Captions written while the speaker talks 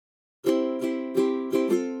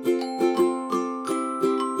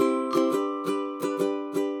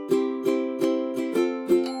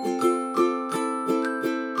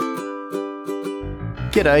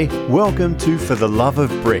G'day, welcome to For the Love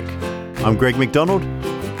of Brick. I'm Greg McDonald,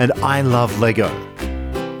 and I love Lego.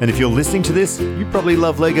 And if you're listening to this, you probably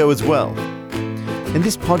love Lego as well. In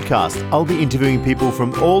this podcast, I'll be interviewing people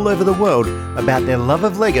from all over the world about their love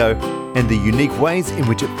of Lego and the unique ways in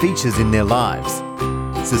which it features in their lives.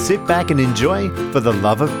 So sit back and enjoy For the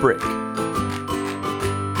Love of Brick.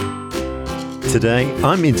 Today,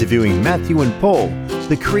 I'm interviewing Matthew and Paul,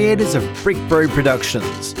 the creators of Brick Bro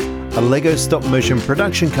Productions, a Lego stop-motion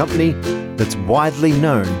production company that's widely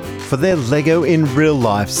known for their Lego in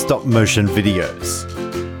real-life stop-motion videos.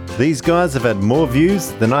 These guys have had more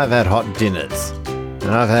views than I've had hot dinners, and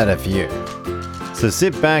I've had a few. So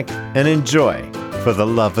sit back and enjoy For the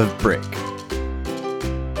Love of Brick.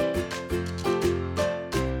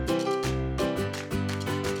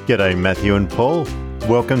 G'day, Matthew and Paul.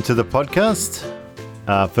 Welcome to the podcast.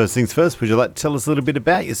 First things first, would you like to tell us a little bit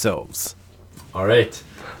about yourselves? All right.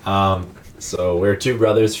 So we're two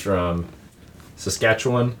brothers from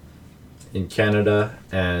Saskatchewan in Canada,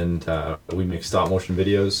 and we make stop motion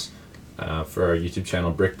videos for our YouTube channel,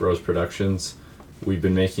 Brick Bros Productions. We've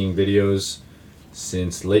been making videos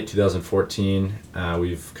since late 2014.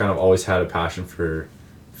 We've kind of always had a passion for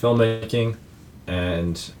filmmaking,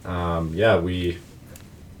 and we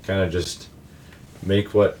kind of just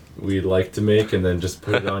make what we like to make and then just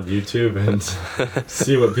put it on YouTube and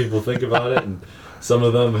see what people think about it. And some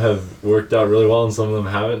of them have worked out really well and some of them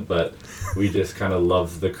haven't, but we just kind of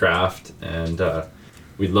love the craft, and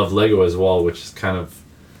we love Lego as well, which kind of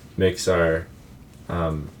makes our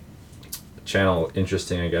channel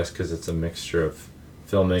interesting, I guess, because it's a mixture of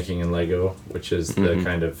filmmaking and Lego, which is the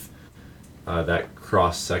kind of that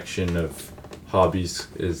cross section of hobbies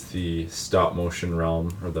is the stop motion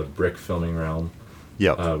realm or the brick filming realm.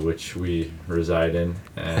 Yep. Which we reside in,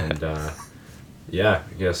 and I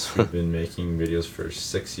guess we've been making videos for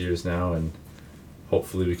 6 years now, and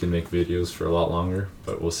hopefully we can make videos for a lot longer,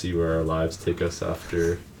 but we'll see where our lives take us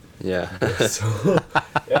after. Yeah. So,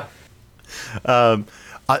 yeah. I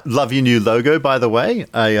love your new logo, by the way.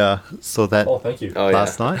 I saw that. Oh, thank you.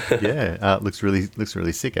 Last night. Yeah, looks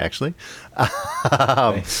really sick, actually.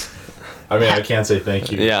 Thanks. I mean, I can't say thank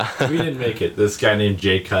you. Yeah. We didn't make it. This guy named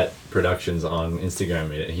J Cut Productions on Instagram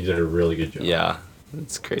made it. He did a really good job. Yeah,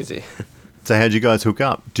 it's crazy. So how'd you guys hook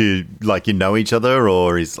up? Do you know each other,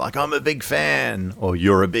 or he's like, I'm a big fan, or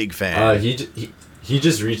you're a big fan? He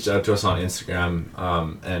just reached out to us on Instagram,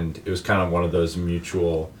 and it was kind of one of those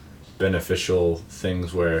mutual beneficial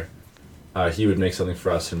things where he would make something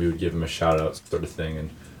for us and we would give him a shout out sort of thing. And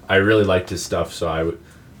I really liked his stuff, so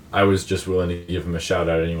I was just willing to give him a shout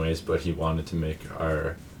out anyways, but he wanted to make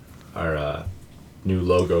our new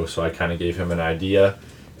logo, so I kind of gave him an idea,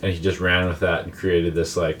 and he just ran with that and created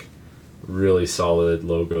this like really solid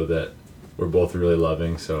logo that we're both really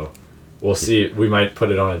loving. So we'll see. We might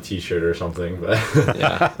put it on a t-shirt or something, but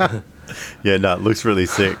yeah, no, it looks really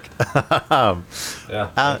sick.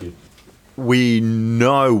 Thank you. We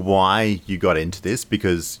know why you got into this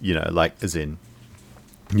because, as in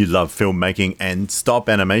you love filmmaking and stop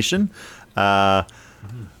animation, but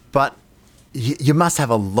you must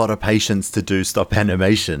have a lot of patience to do stop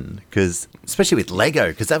animation, because especially with Lego,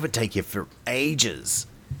 because that would take you for ages.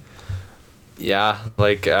 Yeah,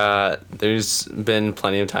 there's been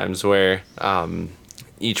plenty of times where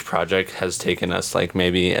each project has taken us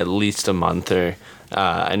maybe at least a month, or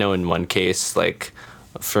I know in one case,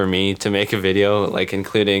 for me to make a video,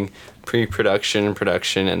 including pre-production,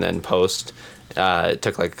 production, and then post, it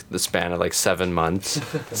took the span of 7 months.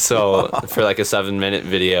 So for a 7-minute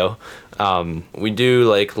video, we do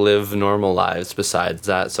live normal lives besides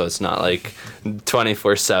that, so it's not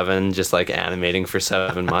 24/7 just animating for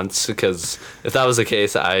 7 months, because if that was the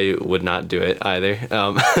case I would not do it either.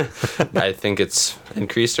 I think it's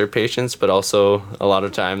increased our patience, but also a lot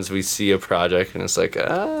of times we see a project and it's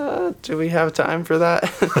do we have time for that?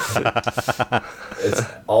 It's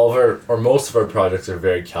all of our most of our projects are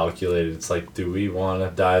very calculated. It's do we want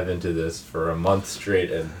to dive into this for a month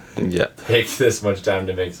straight and take this much time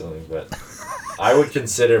to make something? But I would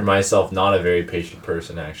consider myself not a very patient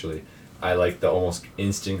person, actually. I like the almost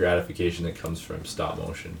instant gratification that comes from stop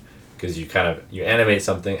motion, because you animate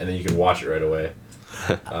something and then you can watch it right away,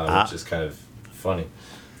 which is kind of funny.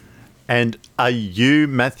 And are you,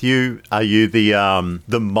 Matthew,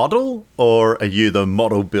 the model, or are you the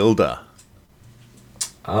model builder?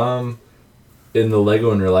 In the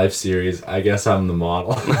Lego in Real Life series, I guess I'm the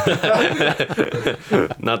model.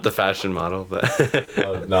 Not the fashion model, but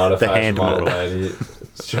not a the fashion hand model.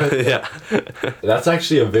 Yeah. That's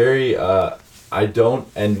actually a very I don't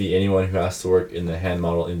envy anyone who has to work in the hand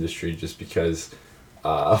model industry, just because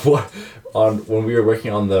when we were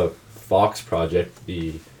working on the Fox project,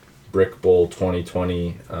 the Brick Bowl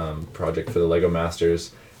 2020 project for the Lego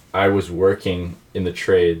Masters, I was working in the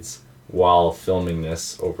trades while filming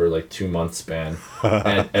this over like 2 month span.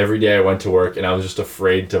 And every day I went to work and I was just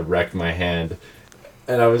afraid to wreck my hand.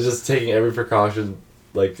 And I was just taking every precaution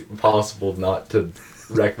like possible not to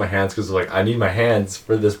wreck my hands, because like I need my hands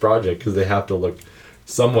for this project because they have to look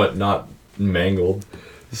somewhat not mangled.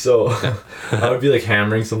 So I would be like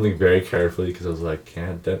hammering something very carefully because I was like,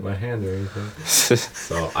 can't dent my hand or anything.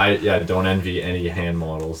 So I don't envy any hand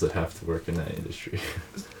models that have to work in that industry.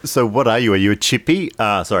 So what are you? Are you a chippy?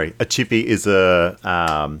 Sorry, a chippy is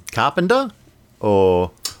a carpenter,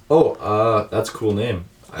 or That's a cool name.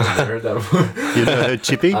 I've never heard that before. you never heard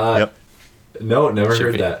chippy? Yep. No, never Chippy.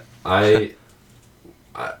 heard that.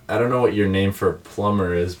 I don't know what your name for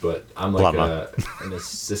plumber is, but I'm like Plumber. an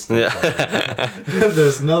assistant.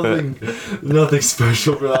 There's nothing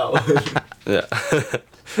special for that one. Yeah.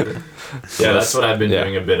 Yeah, that's what I've been Yeah.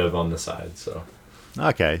 doing a bit of on the side. So.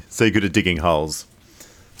 Okay, so you're good at digging holes.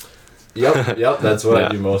 Yep, that's what I Yeah.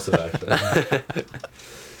 do most of actually.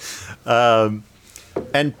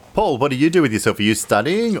 And Paul, what do you do with yourself? Are you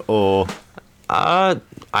studying or?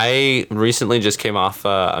 I recently just came off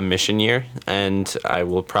a mission year, and I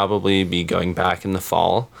will probably be going back in the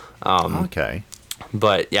fall. Okay.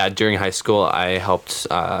 But yeah, during high school, I helped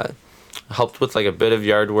with like a bit of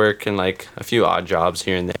yard work and like a few odd jobs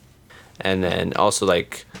here and there, and then also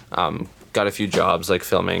like got a few jobs like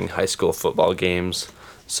filming high school football games.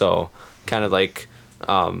 So kind of like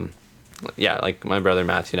like my brother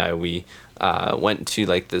Matthew and I, we went to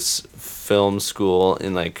like this film school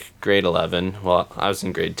in like grade 11. Well, I was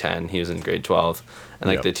in grade 10, he was in grade 12, and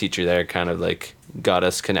like Yep. the teacher there kind of like got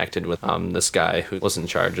us connected with this guy who was in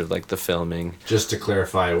charge of like the filming. Just to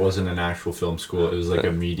clarify, it wasn't an actual film school. It was like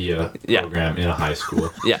a media Yeah. program in a high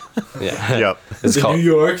school. Yeah. Yep. It's The called New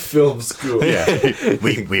York Film School. Yeah.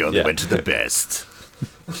 we only Yeah. went to the best.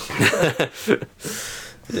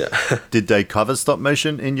 Yeah. Did they cover stop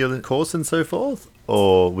motion in your course and so forth,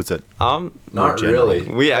 or was it? Not general. really.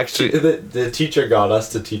 We actually The teacher got us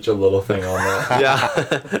to teach a little thing on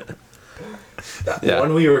that. Yeah.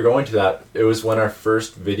 When we were going to that, it was when our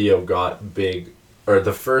first video got big, or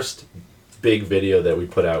the first big video that we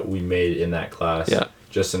put out, we made in that class. Yeah.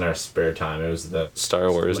 Just in our spare time. It was the Star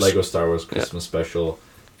Wars. Lego Star Wars Christmas special,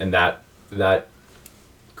 and that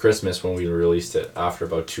Christmas when we released it, after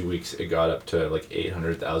about 2 weeks, it got up to like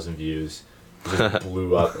 800,000 views. It just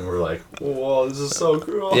blew up, and we're like, "Whoa, this is so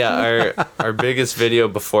cool!" Yeah, our biggest video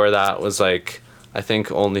before that was like I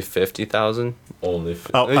think only 50,000. Only.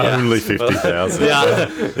 Yeah. Only 50,000.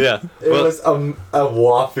 Yeah. It was a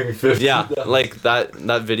whopping 50. Yeah, like that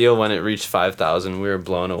video when it reached 5,000, we were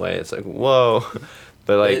blown away. It's like, whoa.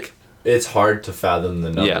 But like It's hard to fathom the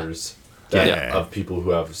numbers Yeah. of people who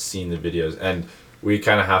have seen the videos, and we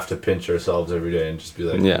kind of have to pinch ourselves every day and just be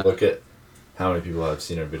like, Yeah. look at how many people have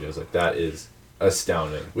seen our videos. Like, that is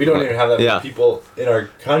astounding. We don't even have that Yeah. many people in our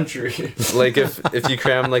country. like if you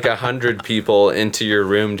cram like 100 people into your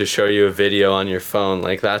room to show you a video on your phone,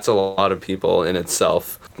 like that's a lot of people in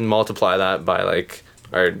itself. Multiply that by like,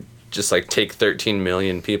 or just like take 13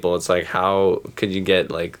 million people. It's like, how could you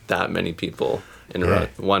get like that many people in Yeah.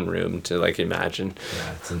 one room to like imagine?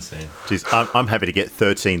 Yeah, it's insane. Jeez, I'm happy to get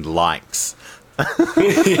 13 likes. Or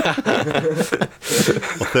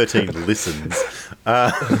 13 listens.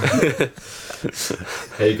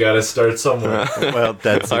 Hey, you gotta start somewhere. Well,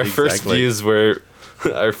 that's Our it, first exactly. views were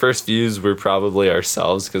probably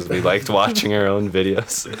ourselves because we liked watching our own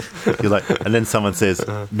videos. You're like, and then someone says,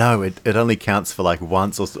 "No, it only counts for like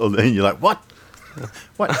once," and you're like, "What?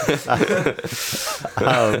 What?"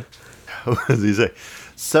 What does he say?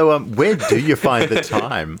 So, where do you find the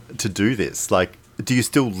time to do this? Like, do you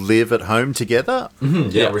still live at home together?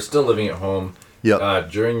 Yeah, we're still living at home.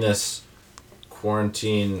 Yep. During this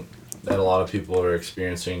quarantine that a lot of people are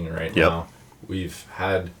experiencing right Yep. now, we've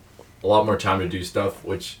had a lot more time to do stuff,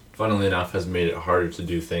 which, funnily enough, has made it harder to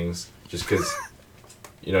do things. Just because,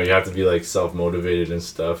 you have to be like self-motivated and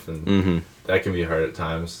stuff, and that can be hard at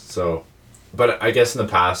times. So, but I guess in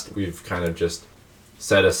the past we've kind of just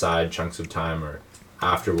set aside chunks of time, or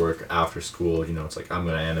after work, after school. It's like, I'm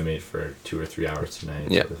gonna animate for 2 or 3 hours tonight.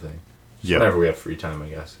 Yeah. Sort of thing. Yeah. Whenever we have free time, I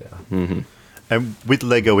guess. Yeah. And with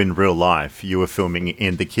Lego in real life, you were filming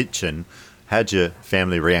in the kitchen. How'd your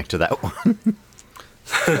family react to that one?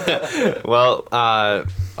 Well,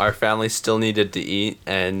 our family still needed to eat,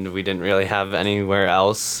 and we didn't really have anywhere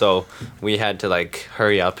else, so we had to like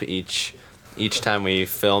hurry up each time we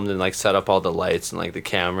filmed and like set up all the lights and like the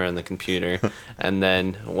camera and the computer. And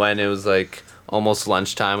then when it was like almost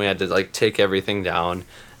lunchtime, we had to like take everything down,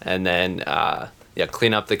 and then yeah,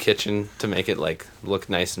 clean up the kitchen to make it like look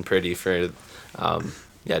nice and pretty for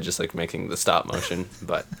yeah, just like making the stop motion.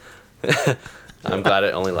 But I'm glad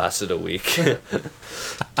it only lasted a week.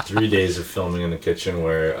 3 days of filming in the kitchen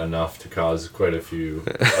were enough to cause quite a few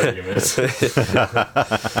arguments.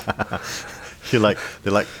 They're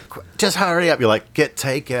like, just hurry up. You're like, get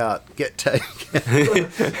takeout.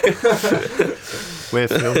 We're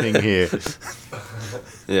filming here.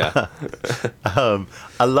 Yeah.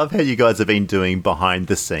 I love how you guys have been doing behind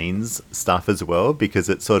the scenes stuff as well, because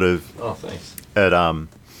it sort of Oh, thanks.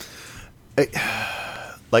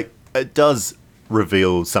 it does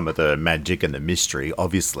reveal some of the magic and the mystery,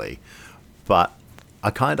 obviously, but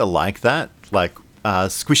I kind of like that, like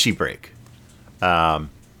Squishy Brick.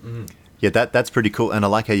 Yeah, that's pretty cool, and I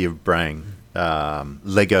like how you bring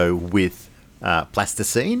Lego with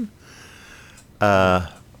plasticine,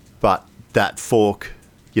 but that fork,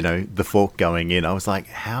 the fork going in, I was like,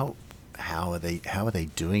 how are they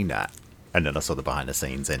doing that? And then I saw the behind the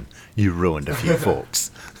scenes, and you ruined a few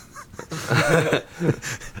forks.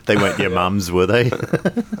 They weren't your mums, were they?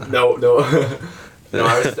 No. No,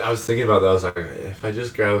 I was thinking about that. I was like, if I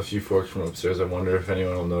just grab a few forks from upstairs, I wonder if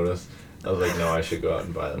anyone will notice. I was like, no, I should go out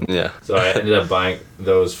and buy them. Yeah. So I ended up buying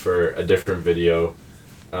those for a different video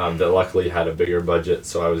that luckily had a bigger budget.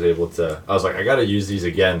 So I was like, I got to use these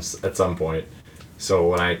again at some point. So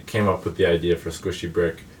when I came up with the idea for Squishy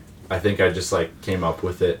Brick, I think I just like came up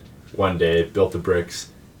with it one day, built the bricks,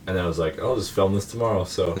 and then I was like, I'll just film this tomorrow.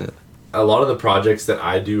 So a lot of the projects that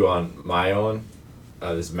I do on my own,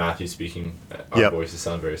 this is Matthew speaking, our voices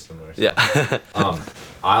sound very similar. So. Yeah.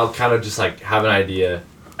 I'll kind of just like have an idea,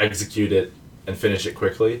 execute it, and finish it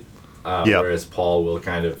quickly. Whereas Paul will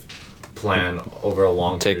kind of plan over a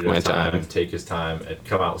long period of time and take his time and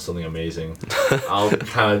come out with something amazing. I'll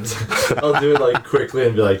do it like quickly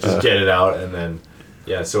and be like, just get it out, and then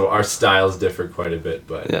so our styles differ quite a bit,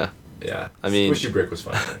 but yeah. I mean, Squishy Brick was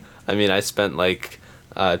fun. I mean, I spent like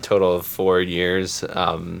a total of 4 years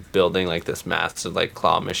building like this massive like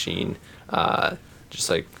claw machine, just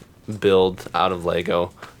like build out of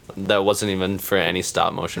Lego. That wasn't even for any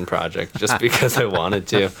stop motion project, just because I wanted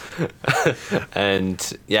to.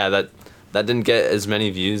 And yeah, that didn't get as many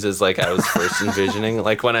views as like I was first envisioning,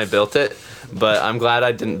 like when I built it. But I'm glad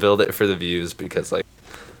I didn't build it for the views, because like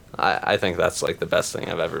I think that's like the best thing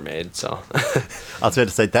I've ever made. So I was about to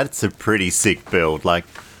say, that's a pretty sick build. Like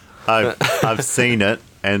I've seen it,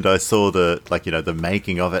 and I saw the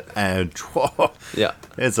making of it, and whoa, yeah,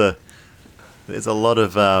 there's a lot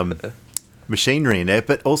of machinery in there,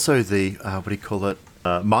 but also the what do you call it,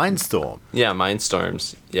 Mindstorm. Yeah,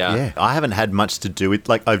 Mindstorms. Yeah, I haven't had much to do with,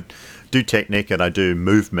 like, I do Technic and I do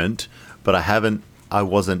movement, but I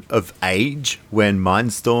wasn't of age when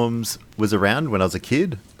Mindstorms was around when I was a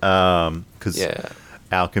kid, because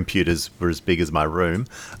our computers were as big as my room.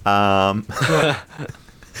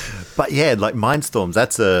 But yeah, like Mindstorms,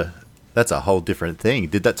 that's a whole different thing.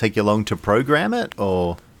 Did that take you long to program it,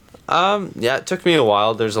 or? Yeah, it took me a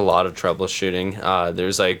while. There's a lot of troubleshooting.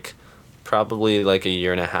 There's like probably like a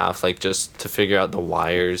year and a half, like just to figure out the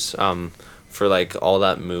wires for like all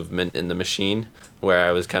that movement in the machine, where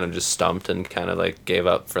I was kind of just stumped and kind of like gave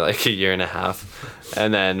up for like a year and a half.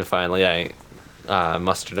 And then finally I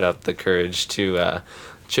mustered up the courage to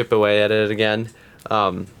chip away at it again.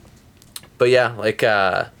 But yeah, like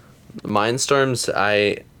Mindstorms,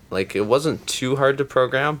 it wasn't too hard to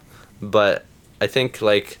program, but I think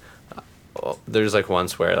like there's like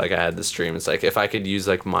once where like I had this dream. It's like if I could use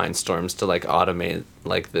like Mindstorms to like automate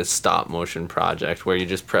like this stop motion project where you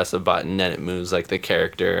just press a button and it moves like the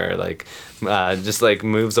character, or like just like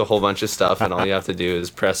moves a whole bunch of stuff, and all you have to do is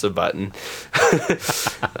press a button.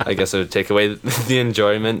 I guess it would take away the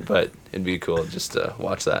enjoyment, but it'd be cool just to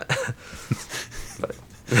watch that.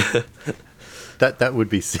 But that would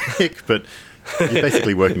be sick, but you're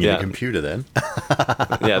basically working in a computer then.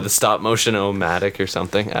 Yeah, the stop motion O-matic or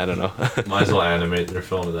something. I don't know. Might as well animate their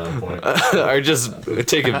film at that point. Or just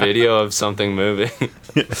take a video of something moving.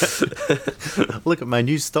 Look at my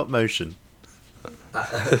new stop motion.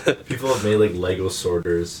 People have made like Lego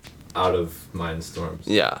sorters out of Mindstorms.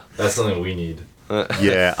 Yeah. That's something we need.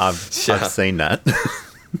 Yeah, I've seen that.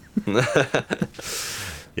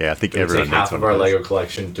 Yeah, I think everyone needs half of our Lego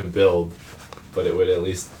collection to build, but it would at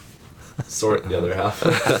least sort the other half.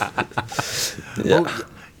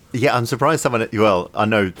 Yeah, I'm surprised someone. Well, I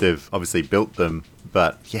know they've obviously built them,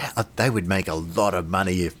 but yeah, they would make a lot of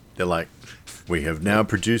money if they're like, we have now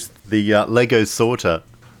produced the Lego sorter.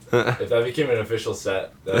 If that became an official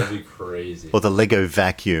set, that would be crazy. Or the Lego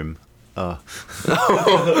vacuum. Oh,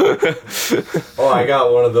 I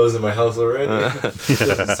got one of those in my house already.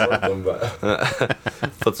 Sort them, but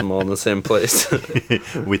Puts them all in the same place.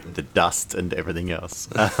 with the dust and everything else.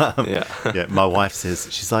 Yeah. Yeah, my wife says,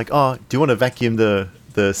 she's like, oh, do you want to vacuum the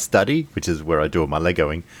study, which is where I do all my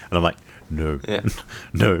Legoing? And I'm like, no, Yeah.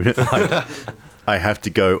 no. I have to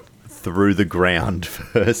go through the ground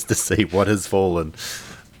first to see what has fallen.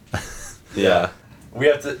 Yeah. we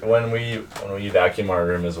have to when we vacuum our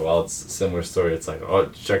room as well. It's a similar story. It's like, oh,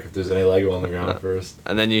 check if there's any Lego on the ground first.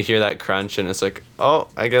 And then you hear that crunch, and it's like, oh,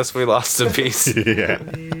 I guess we lost a piece. Yeah.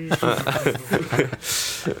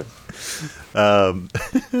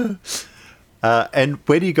 And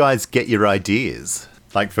where do you guys get your ideas?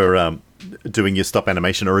 Like for doing your stop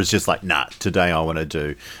animation, or is it just like, nah, today I want to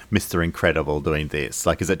do Mr. Incredible doing this?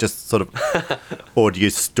 Like, is it just sort of, or do you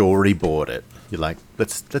storyboard it? You're like,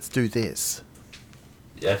 let's do this.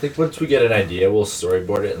 Yeah, I think once we get an idea, we'll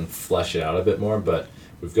storyboard it and flesh it out a bit more. But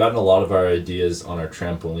we've gotten a lot of our ideas on our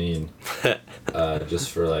trampoline,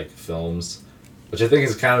 just for like films, which I think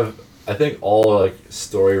is kind of. I think all like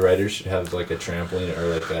story writers should have like a trampoline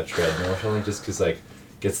or like a treadmill or something, just because like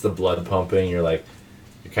gets the blood pumping. You're like,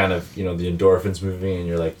 you're kind of, you know, the endorphins moving, and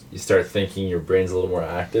you're like, you start thinking, your brain's a little more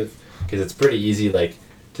active, because it's pretty easy like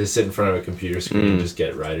to sit in front of a computer screen and just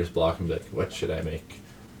get writer's block and be like, what should I make?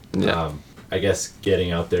 Yeah. I guess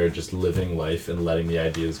getting out there, just living life and letting the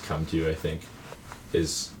ideas come to you, I think,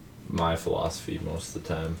 is my philosophy most of the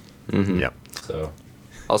time. Yep. So,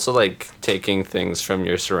 Also, like, taking things from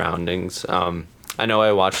your surroundings. I know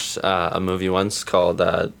I watched a movie once called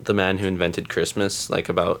The Man Who Invented Christmas, like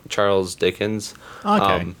about Charles Dickens.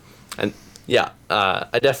 Okay. And yeah,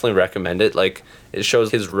 I definitely recommend it. Like, it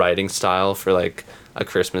shows his writing style for like A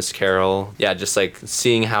Christmas Carol. Yeah, just like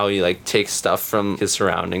seeing how he like takes stuff from his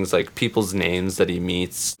surroundings, like people's names that he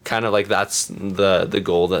meets. Kind of like that's the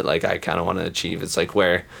goal that like I kind of want to achieve. It's like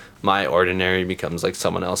where my ordinary becomes like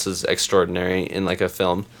someone else's extraordinary in like a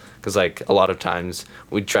film. Because like a lot of times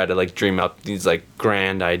we try to like dream up these like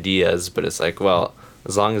grand ideas, but it's like, well,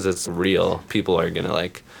 as long as it's real, people are gonna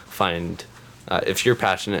like find. If you're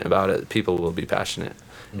passionate about it, people will be passionate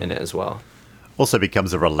in it as well. Also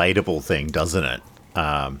becomes a relatable thing, doesn't it?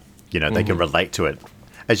 You know, they can relate to it.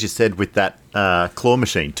 As you said, with that claw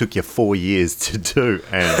machine, took you 4 years to do,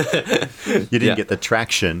 and you didn't get the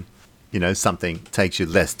traction. You know, something takes you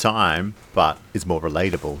less time, but is more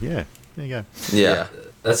relatable. Yeah, there you go. Yeah.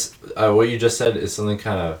 that's what you just said is something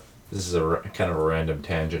kind of. This is a kind of a random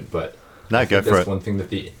tangent, but No, I go think for that's it. one thing that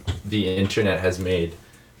the internet has made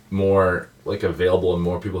more like available and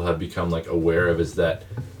more people have become like aware of, is that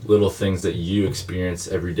little things that you experience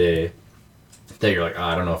every day that you're like, oh,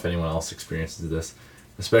 I don't know if anyone else experiences this,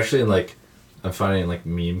 especially in like, I'm finding like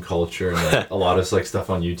meme culture and like, a lot of like stuff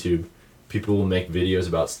on YouTube. People will make videos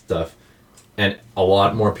about stuff and a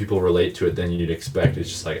lot more people relate to it than you'd expect. It's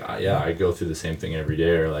just like, yeah, I go through the same thing every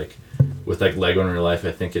day. Or like with like Lego in real life,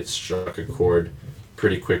 I think it struck a chord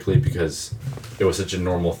pretty quickly because it was such a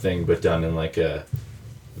normal thing, but done in like a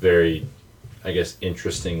very, I guess,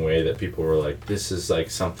 interesting way that people were like, this is like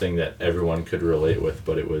something that everyone could relate with,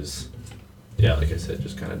 but it was, yeah, like I said,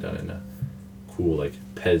 just kind of done in a cool, like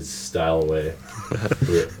Pez style way.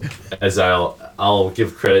 As I'll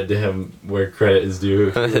give credit to him where credit is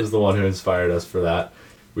due. He was the one who inspired us for that.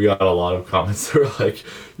 We got a lot of comments that were like,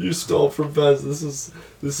 "You stole from Pez. This is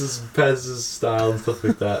Pez's style," and stuff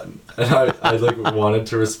like that. And I like wanted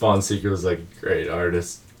to respond secretly, was like, "Great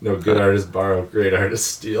artist. No, good artist borrow, great artist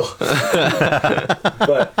steal."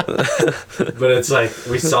 but it's like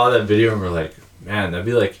we saw that video and we're like, man, that'd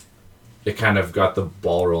be like, it kind of got the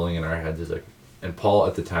ball rolling in our heads. It's like, and Paul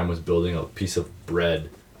at the time was building a piece of bread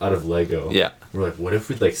out of Lego. Yeah. We're like, what if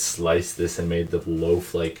we like sliced this and made the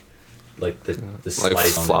loaf like the Like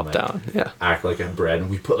slice on flop it, like, down. Yeah. act like a bread, and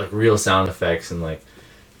we put like real sound effects and like,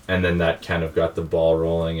 and then that kind of got the ball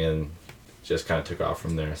rolling and just kind of took off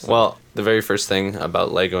from there. So. Well, the very first thing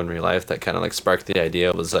about Lego in real life that kind of like sparked the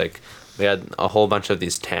idea was like we had a whole bunch of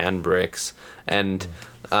these tan bricks, and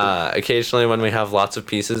occasionally when we have lots of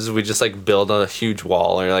pieces, we just like build a huge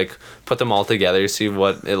wall or like put them all together, see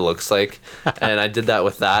what it looks like. And I did that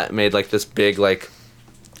with that, made like this big like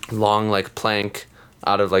long like plank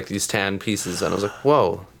out of like these tan pieces, and I was like,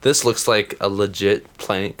 whoa, this looks like a legit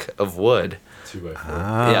plank of wood. 2x4.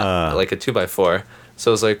 Yeah, like a 2x4. So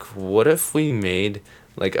I was like, what if we made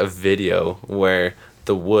like a video where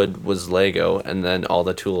the wood was Lego and then all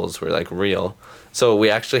the tools were like real? So we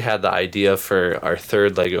actually had the idea for our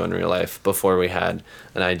third Lego in real life before we had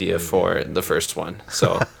an idea for the first one.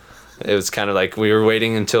 So it was kind of like we were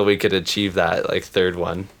waiting until we could achieve that like third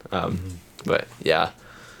one. But yeah.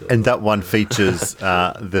 And that one features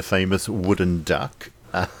the famous wooden duck.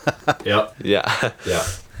 Yep. Yeah. Yeah.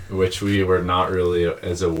 Which we were not really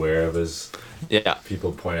as aware of as Yeah.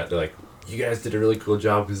 people point out. They're like, you guys did a really cool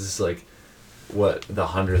job because this is like, what, the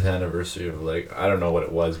 100th anniversary of, like, I don't know what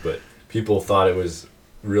it was, but people thought it was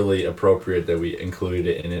really appropriate that we included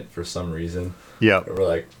it in it for some reason. Yeah. And we're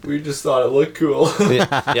like, we just thought it looked cool.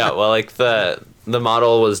 Yeah, well, like the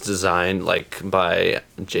model was designed like by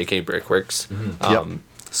JK Brickworks. Yep.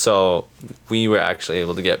 So we were actually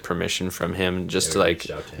able to get permission from him just Yeah, to we like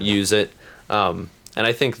reached out to him. use it. And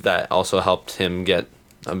I think that also helped him get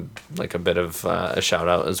like a bit of a shout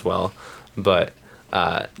out as well. But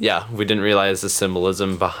yeah, we didn't realize the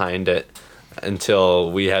symbolism behind it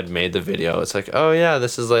until we had made the video. It's like, oh yeah,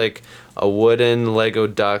 this is like a wooden Lego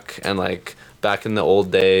duck, and like back in the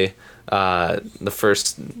old day, the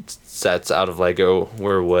first sets out of Lego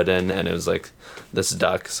were wooden, and it was like this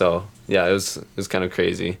duck. So yeah, it was kind of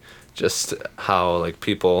crazy just how like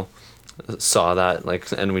people saw that,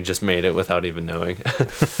 like, and we just made it without even knowing.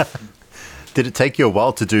 Did it take you a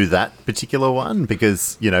while to do that particular one?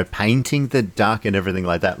 Because, you know, painting the duck and everything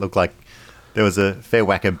like that looked like there was a fair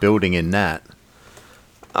whack of building in that.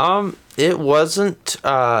 It wasn't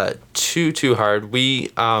too hard. We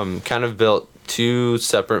kind of built two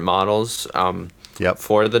separate models Yep.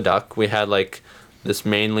 for the duck. We had like this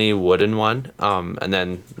mainly wooden one, and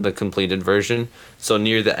then the completed version. So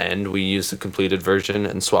near the end, we used the completed version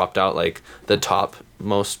and swapped out like the top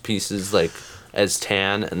most pieces like as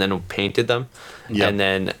tan, and then painted them. Yep. And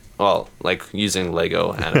then, well, like using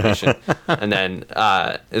Lego animation. And then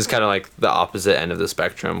it's kind of like the opposite end of the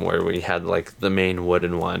spectrum where we had like the main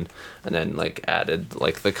wooden one and then like added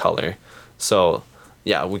like the color. So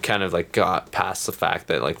yeah, we kind of like got past the fact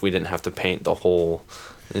that like we didn't have to paint the whole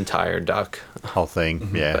entire duck. Whole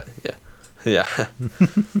thing, yeah. But yeah.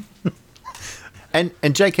 And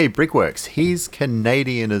JK Brickworks, he's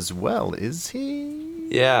Canadian as well, is he?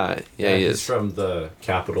 Yeah, he he's is. from the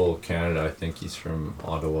capital of Canada. I think he's from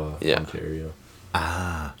Ottawa, Yeah. Ontario.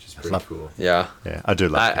 Ah, Which is pretty love- cool. Yeah. yeah, I do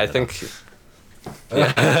love I Canada. think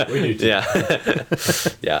We do too. yeah.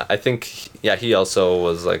 Yeah, I think yeah, he also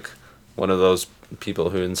was like one of those people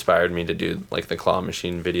who inspired me to do like the claw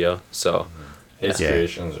machine video. So His Yeah.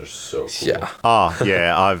 creations are so cool. yeah. Oh,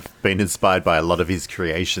 yeah, I've been inspired by a lot of his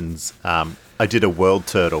creations. I did a world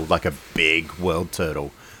turtle, like a big world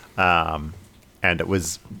turtle. And it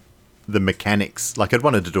was the mechanics, like I'd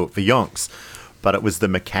wanted to do it for Yonks, but it was the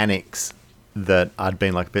mechanics that I'd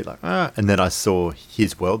been like a bit like, and then I saw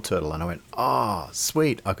his world turtle and I went, oh,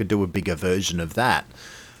 sweet, I could do a bigger version of that.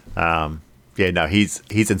 Yeah, no, he's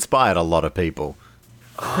inspired a lot of people.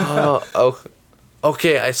 Oh,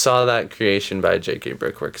 okay. I saw that creation by JK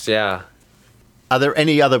Brickworks. Yeah. Are there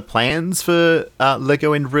any other plans for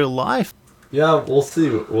Lego in real life? Yeah, we'll see.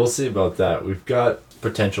 We'll see about that. We've got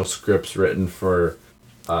potential scripts written for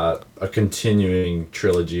a continuing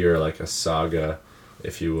trilogy or like a saga,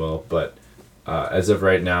 if you will. But as of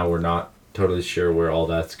right now, we're not totally sure where all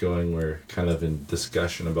that's going. We're kind of in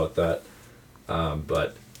discussion about that.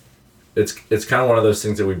 But it's kind of one of those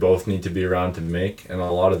things that we both need to be around to make. And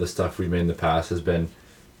a lot of the stuff we made in the past has been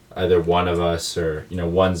either one of us or, you know,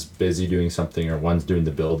 one's busy doing something or one's doing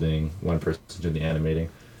the building, one person's doing the animating.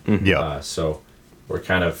 Yeah. So we're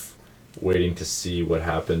kind of waiting to see what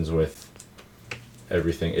happens with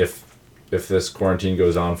everything. If this quarantine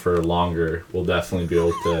goes on for longer, we'll definitely be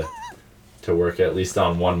able to work at least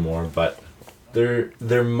on one more. But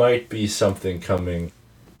there might be something coming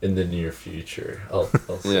in the near future. I'll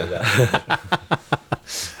say Yeah. that.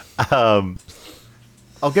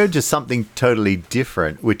 I'll go to something totally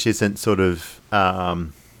different, which isn't sort of,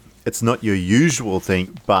 it's not your usual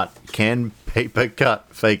thing, but can paper cut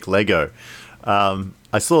fake Lego.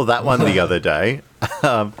 I saw that one the other day.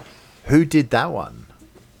 Who did that one?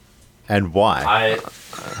 And why?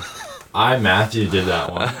 I Matthew did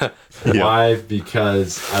that one. Yeah. Why?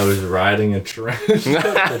 Because I was riding a trend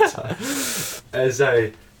at the time. As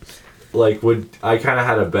I kind of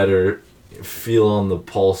had a better feel on the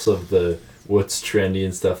pulse of the what's trendy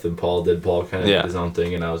and stuff than Paul did. Paul kind of Yeah. did his own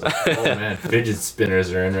thing, and I was like, oh man, fidget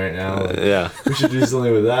spinners are in right now. Like, Yeah. we should do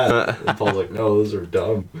something with that. And Paul's like, no, those are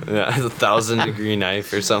dumb. Yeah. 1,000-degree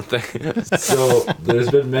knife or something. So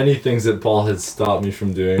there's been many things that Paul has stopped me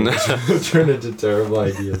from doing, which turned into terrible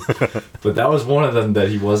ideas. But that was one of them that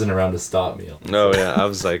he wasn't around to stop me. No, yeah. I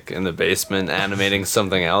was like in the basement animating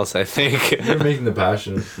something else, I think. You're making the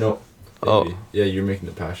passion. No. Oh. Maybe. Yeah, you're making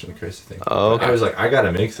the Passion of Christ thing. Oh, okay. I was like, I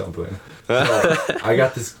gotta make something. So I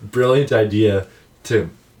got this brilliant idea to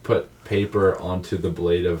put paper onto the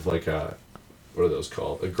blade of like what are those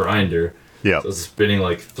called? A grinder. Yeah. So I was spinning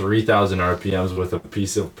like 3,000 RPMs with a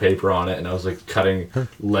piece of paper on it, and I was like cutting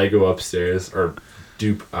Lego upstairs, or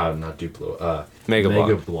not Duplo, Mega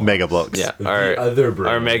Block. Blocks. Mega Blocks. Yeah, The other our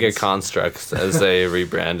brands. Mega Constructs as they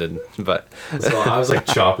rebranded, but So I was like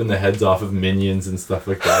chopping the heads off of minions and stuff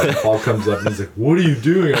like that. And Paul comes up and he's like, "What are you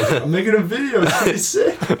doing?" I was like, "I'm making a video. It's pretty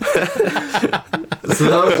sick." So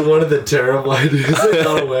that was one of the terrible ideas I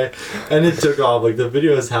got away, and it took off. Like the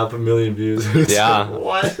video has 500,000 views. It's Yeah. like,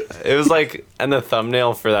 what? it was like, and the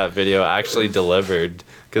thumbnail for that video actually delivered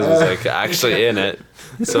because it was like actually in it.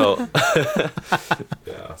 So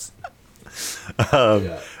Yeah.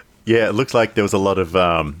 Yeah. Yeah, it looked like there was a lot of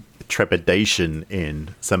trepidation in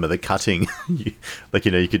some of the cutting. You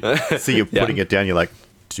could see you Yeah. putting it down. You're like,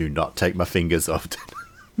 do not take my fingers off.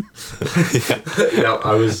 Yeah,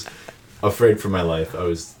 I was afraid for my life.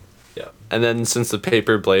 Yeah. And then since the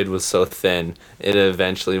paper blade was so thin, it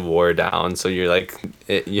eventually wore down. So you're like,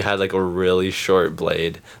 you had like a really short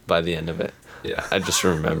blade by the end of it. Yeah. I just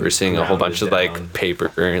remember seeing a whole bunch of Grounded like down. paper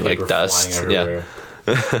Paper like dust. flying Yeah. everywhere.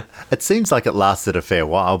 It seems like it lasted a fair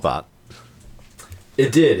while, but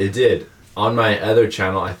It did. On my other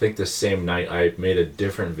channel, I think the same night I made a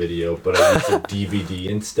different video, but I used a DVD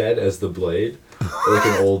instead as the blade, like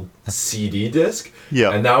an old CD disc.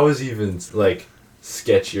 Yeah. And that was even like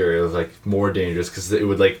sketchier. It was like more dangerous because it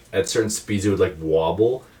would like at certain speeds it would like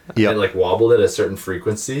wobble. Yeah. And it like wobbled at a certain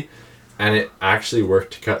frequency, and it actually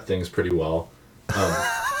worked to cut things pretty well.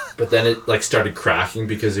 But then it like started cracking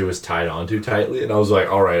because it was tied on too tightly, and I was like,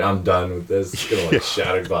 "All right, I'm done with this. It's gonna like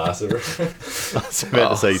shatter glass." I was about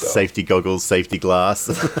to say so- safety goggles, safety glass.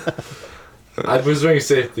 I was wearing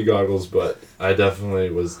safety goggles, but I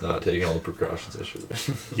definitely was not taking all the precautions I should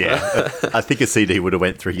have. Yeah, I think a CD would have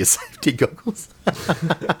went through your safety goggles.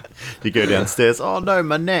 You go downstairs. Oh no,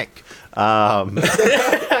 my neck.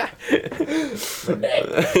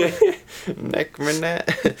 Neck minute.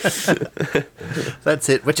 That's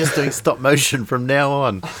it. We're just doing stop motion from now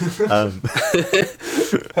on.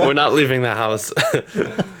 We're not leaving the house.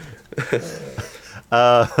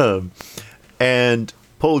 And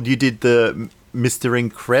Paul, you did the Mr.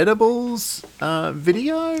 Incredibles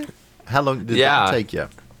video. How long did Yeah. that take you?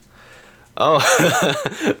 Oh.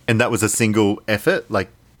 And that was a single effort. Like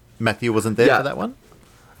Matthew wasn't there Yeah. for that one.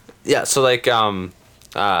 Yeah, so like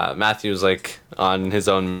Matthew was like on his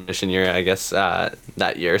own mission year, I guess,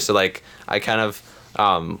 that year. So like I kind of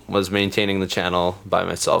was maintaining the channel by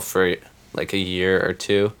myself for like a year or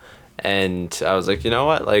two, and I was like, you know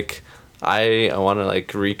what, like I want to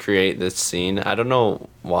like recreate this scene. I don't know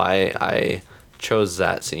why I chose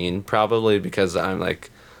that scene. Probably because I'm like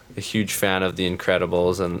a huge fan of The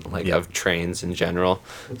Incredibles and like Yeah. of trains in general.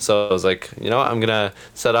 So I was like, you know what, I'm gonna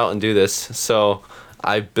set out and do this. So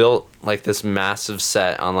I built like this massive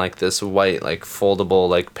set on like this white like foldable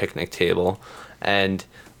like picnic table, and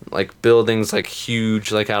like buildings like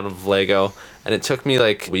huge like out of Lego, and it took me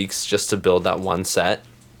like weeks just to build that one set.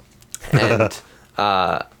 And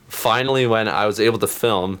finally when I was able to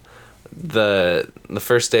film, the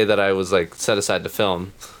first day that I was like set aside to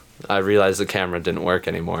film, I realized the camera didn't work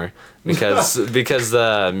anymore because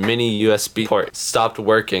the mini USB port stopped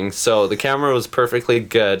working. So the camera was perfectly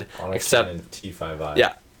good, On a except Canon T5i.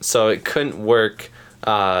 yeah, so it couldn't work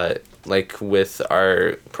like with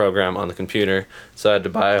our program on the computer. So I had to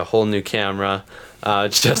buy a whole new camera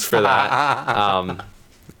just for that.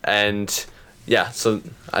 And yeah, so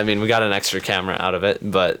I mean we got an extra camera out of it,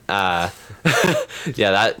 but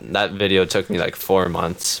yeah, that video took me like 4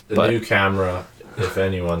 months. The But new camera, if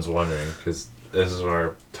anyone's wondering, because this is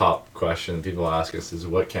our top question people ask us, is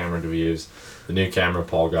what camera do we use? The new camera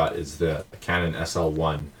Paul got is the Canon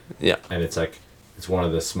SL1, yeah. and it's one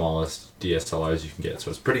of the smallest DSLRs you can get. So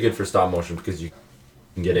it's pretty good for stop motion because you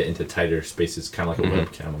can get it into tighter spaces, kind of like a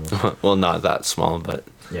webcam almost. Well, not that small, but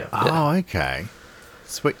Yeah. Oh, okay.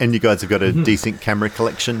 Sweet. And you guys have got a decent camera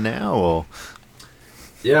collection now, or?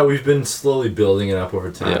 Yeah, we've been slowly building it up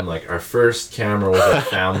over time. Yeah. Like our first camera was our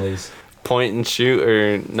family's. point and shoot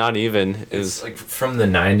or not even It's is like from the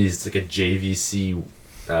 90s. It's like a JVC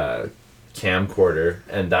camcorder,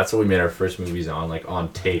 and that's what we made our first movies on, like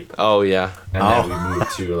on tape. oh yeah, And then we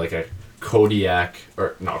moved to like a Kodak,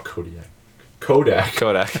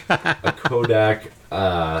 Kodak. a Kodak,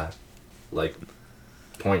 like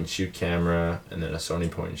point and shoot camera, and then a Sony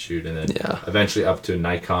point and shoot, and then Yeah. eventually up to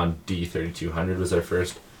Nikon D3200 was our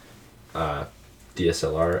first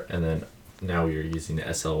DSLR, and then now we are using the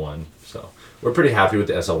SL1. So we're pretty happy with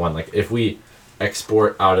the SL1. Like if we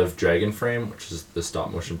export out of Dragon Frame, which is the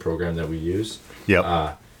stop motion program that we use,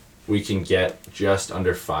 Yep. we can get just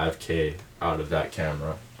under 5K out of that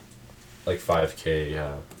camera, like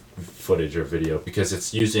 5K footage or video, because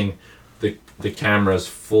it's using the camera's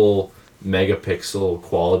full megapixel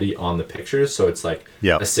quality on the pictures. So it's like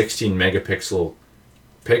Yep. a 16 megapixel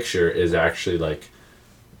picture is actually like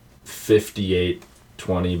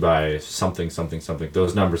 5820 by something.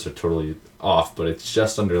 Those numbers are totally off, but it's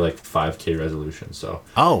just under like 5K resolution. So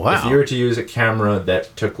Oh, wow. if you were to use a camera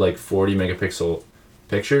that took like 40 megapixel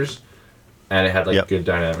pictures and it had like Yep. good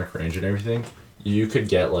dynamic range and everything, you could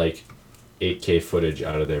get like 8K footage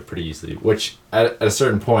out of there pretty easily, which at a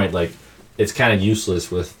certain point, like, it's kind of useless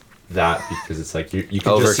with that because it's like you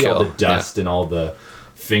can just see all the Overkill, dust and all the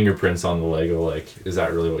fingerprints on the Lego. Like, is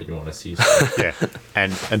that really what you want to see? So, Yeah,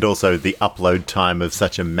 and also the upload time of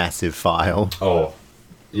such a massive file. oh,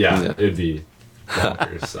 yeah, Yeah. it'd be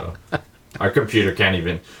bonkers. So our computer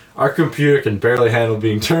can barely handle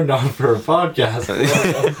being turned on for a podcast,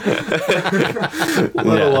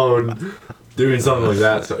 let alone doing something like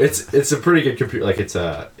that. So it's a pretty good computer. Like, it's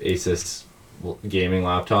a Asus gaming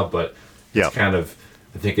laptop, but Yeah. it's kind of,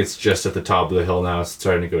 I think it's just at the top of the hill now. It's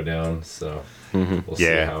starting to go down, so we'll see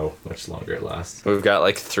Yeah. how much longer it lasts. We've got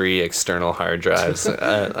like 3 external hard drives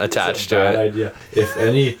attached to Bad it. idea. If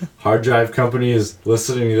any hard drive company is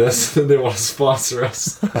listening to this and they want to sponsor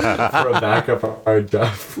us for a backup hard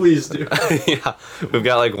drive, please do. Yeah, we've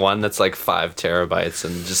got like one that's like 5 terabytes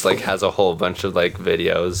and just like has a whole bunch of like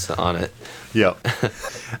videos on it. Yeah.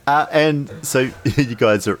 And so you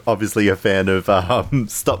guys are obviously a fan of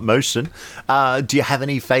stop motion. Do you have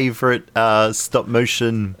any favorite stop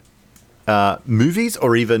motion movies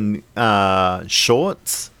or even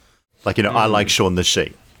shorts? Like, I like Shaun the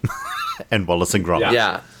Sheep and Wallace and Gromit.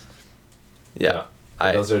 Yeah. Yeah.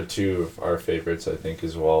 Those are two of our favorites, I think,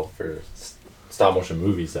 as well, for stop motion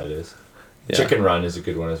movies, that is. Yeah. Chicken Run is a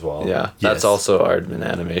good one as well. Yeah, Yes. that's also Aardman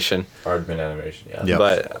Animation. Aardman Animation, yeah. Yep.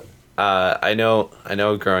 But I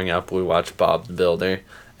know growing up we watched Bob the Builder,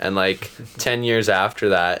 and like 10 years after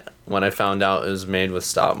that, when I found out it was made with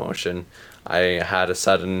stop motion, I had a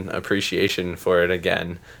sudden appreciation for it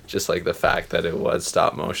again, just like the fact that it was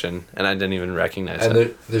stop motion, and I didn't even recognize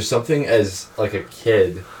it. There's something, as like a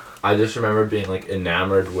kid, I just remember being like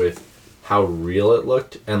enamored with how real it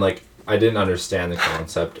looked, and like I didn't understand the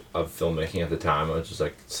concept of filmmaking at the time. I was just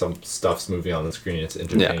like, some stuff's moving on the screen, it's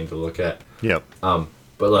entertaining to look at. Yep.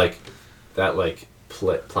 But like that like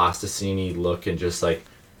plasticine look, and just like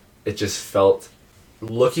it just felt,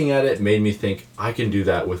 looking at it made me think I can do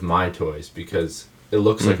that with my toys because it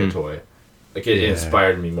looks like a toy. Like, it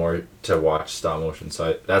inspired me more to watch stop motion.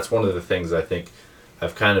 So that's one of the things I think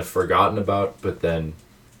I've kind of forgotten about, but then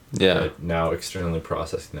now externally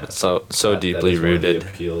processing that. So that deeply is one of the rooted.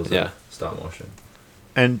 appeals Yeah. of stop motion.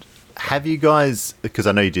 And have you guys, because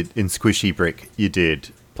I know you did in Squishy Brick, you did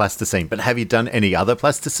plasticine, but have you done any other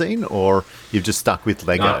plasticine, or you've just stuck with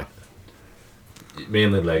Lego?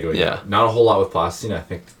 Mainly Lego. Yeah. Not a whole lot with plasticine. I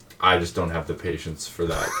think I just don't have the patience for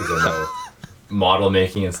that, because I know model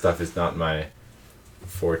making and stuff is not my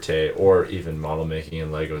forte, or even model making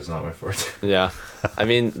in Lego is not my forte. Yeah. I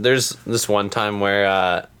mean, there's this one time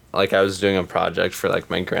where like I was doing a project for like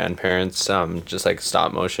my grandparents, just like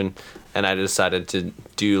stop motion, and I decided to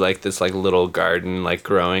do like this like little garden like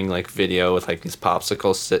growing like video with like these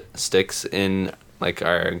popsicle sticks in like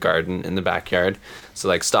our garden in the backyard. So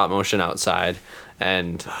like stop motion outside.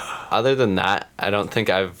 And other than that, I don't think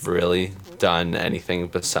I've really done anything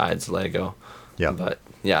besides Lego. Yeah. But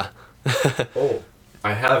yeah. Oh,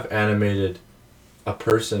 I have animated a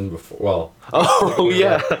person before. Well, Oh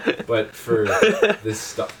yeah. but for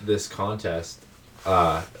this contest,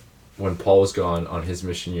 when Paul was gone on his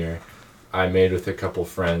mission year, I made with a couple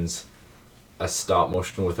friends a stop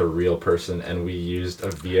motion with a real person, and we used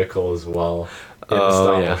a vehicle as well in the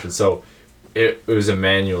stop yeah. motion. So it was a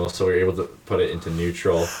manual, so we were able to put it into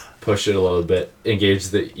neutral, push it a little bit, engage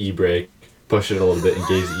the e-brake, push it a little bit,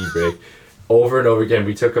 engage the e-brake. Over and over again,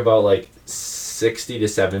 we took about like 60 to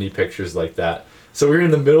 70 pictures like that. So we were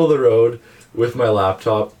in the middle of the road with my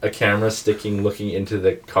laptop, a camera sticking, looking into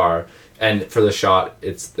the car. And for the shot,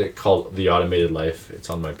 it's called The Automated Life. It's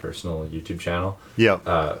on my personal YouTube channel.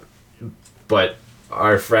 Yeah. But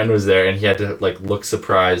our friend was there, and he had to like look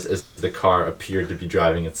surprised as the car appeared to be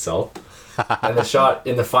driving itself. And the shot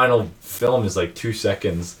in the final film is like 2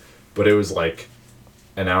 seconds, but it was like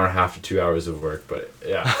an hour and a half to 2 hours of work. But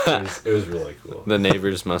yeah, it was really cool. The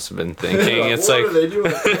neighbors must have been thinking. It's what like, are they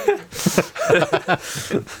doing?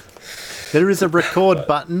 There is a record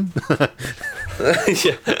button.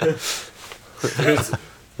 yeah.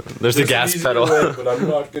 There's a gas Easy pedal. way, but I'm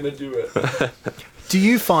not gonna do it. Do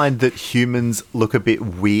you find that humans look a bit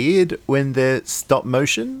weird when they're stop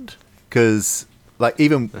motioned? Because, like,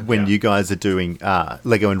 even when you guys are doing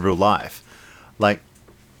Lego in real life, like,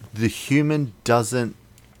 the human doesn't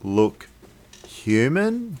look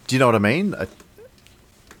human. Do you know what I mean?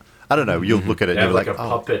 I don't know. You'll look at it They and have you're like like, a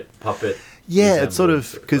oh. puppet. Yeah, it's sort of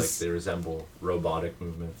resemblance, because like they resemble robotic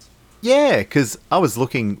movements. yeah, because I was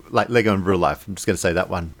looking like Lego in real life. I'm just going to say that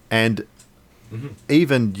one, and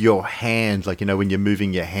even your hand, like when you're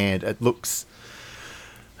moving your hand, it looks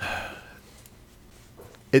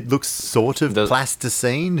sort of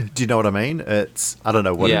plasticine. Do you know what I mean? I don't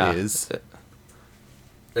know what it is.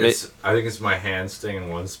 I think it's my hand staying in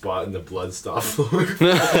one spot and the blood stops flowing.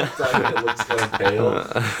 It looks kind of pale.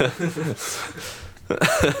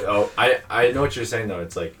 Oh, I know what you're saying though.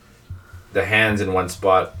 It's like the hands in one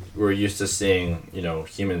spot. We're used to seeing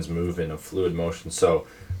humans move in a fluid motion. So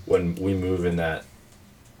when we move in that,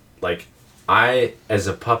 like I as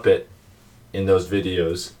a puppet in those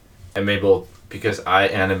videos am able, because I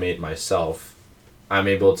animate myself, I'm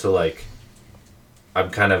able to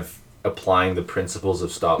I'm kind of applying the principles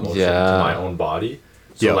of stop motion to my own body.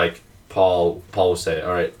 So like Paul will say,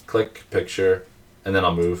 all right, click picture, and then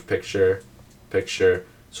I'll move picture.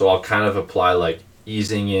 So I'll kind of apply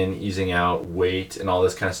easing in, easing out, weight, and all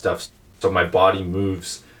this kind of stuff. So my body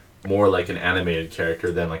moves more like an animated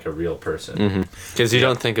character than like a real person. Because you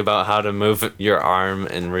don't think about how to move your arm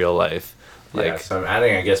in real life. So I'm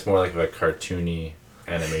adding, I guess, more like a cartoony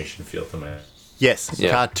animation feel to my... Yes,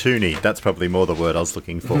 cartoony. That's probably more the word I was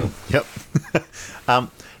looking for. Yep.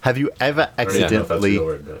 Have you ever accidentally...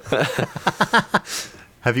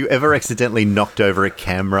 Have you ever accidentally knocked over a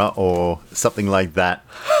camera or something like that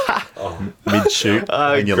mid-shoot?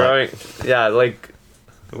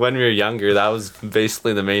 When we were younger, that was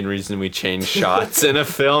basically the main reason we changed shots in a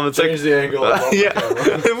film. It's Change the angle.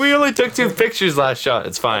 We only took 2 pictures last shot.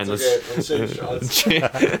 It's fine. Let's change shots.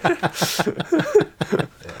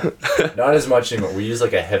 Not as much anymore. We use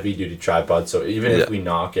a heavy-duty tripod, so even if we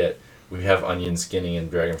knock it, we have onion skinning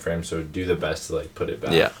and dragon frame, so do the best to put it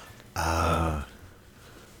back. Yeah.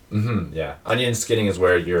 Yeah. Onion skinning is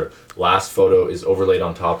where your last photo is overlaid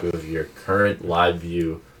on top of your current live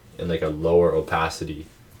view in a lower opacity,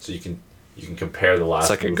 so you can compare the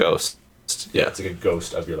last. It's like a ghost. Yeah, it's like a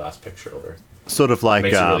ghost of your last picture over. Sort of like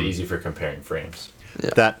Makes it really easy for comparing frames.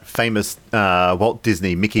 That famous Walt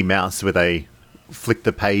Disney Mickey Mouse where they flick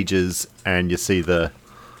the pages and you see the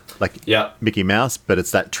Mickey Mouse, but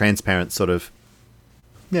it's that transparent sort of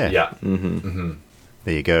Yeah.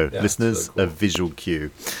 There you go, Yeah, listeners. really cool. A visual cue.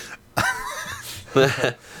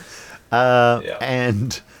 Yeah.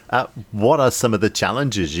 And what are some of the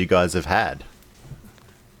challenges you guys have had?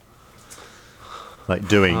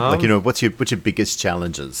 Doing what's your biggest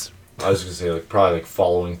challenges? I was gonna say probably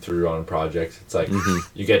following through on a project. It's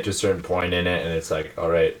you get to a certain point in it and it's all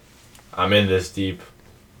right, I'm in this deep,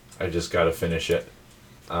 I just gotta finish it.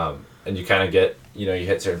 And you kind of get you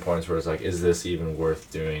hit certain points where it's is this even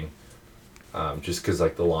worth doing? Just because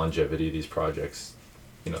the longevity of these projects,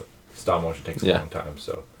 stop motion takes a long time,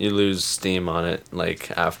 so You lose steam on it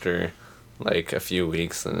after a few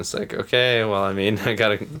weeks, and it's okay, well, I mean, I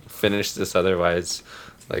gotta finish this otherwise,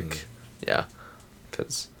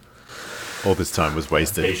 because All this time was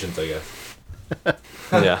wasted. patience, I guess.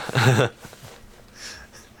 yeah.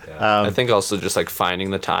 Yeah. I think also just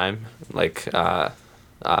finding the time,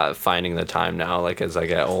 finding the time now, as I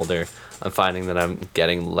get older, I'm finding that I'm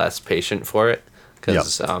getting less patient for it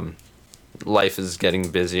because life is getting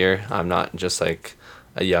busier. I'm not just a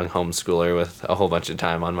young homeschooler with a whole bunch of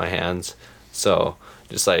time on my hands. So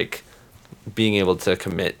just being able to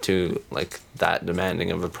commit to that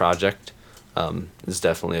demanding of a project is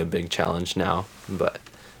definitely a big challenge now. But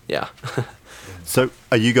yeah. So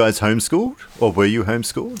are you guys homeschooled or were you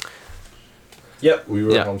homeschooled? Yep, we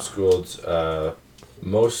were homeschooled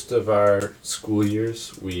most of our school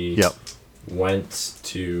years. We went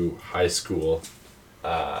to high school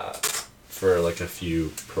for a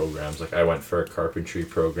few programs. I went for a carpentry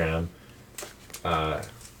program.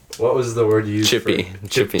 What was the word you used? Chippy.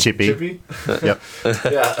 Chippy? Yep.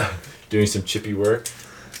 Yeah, doing some chippy work.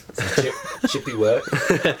 Chippy work.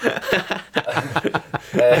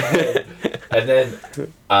 and then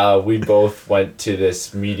we both went to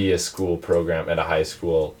this media school program at a high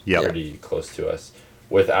school pretty close to us.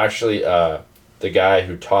 With actually the guy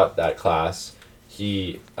who taught that class,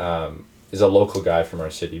 he is a local guy from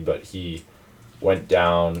our city, but he went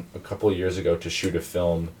down a couple of years ago to shoot a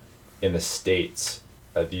film in the States,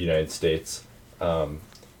 the United States, and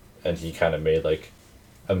he kind of made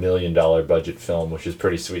 $1 million budget film, which is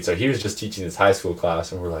pretty sweet. So he was just teaching this high school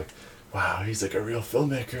class, and we're wow, he's a real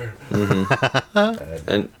filmmaker.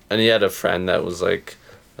 And he had a friend that was a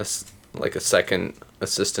second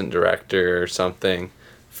assistant director or something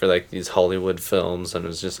for these Hollywood films, and it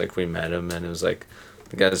was just we met him, and it was the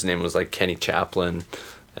guy's name was Kenny Chaplin,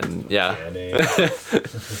 And yeah.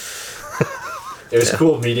 It was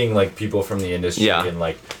cool meeting like people from the industry and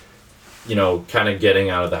like, you know, kind of getting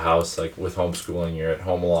out of the house. Like with homeschooling, you're at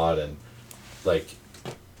home a lot, and like,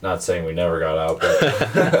 not saying we never got out,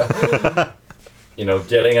 but you know,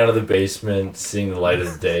 getting out of the basement, seeing the light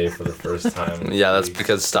of the day for the first time. Yeah, that's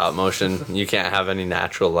because stop motion, you can't have any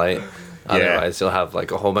natural light. Otherwise, you'll have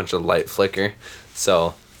like a whole bunch of light flicker.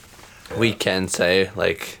 So we can say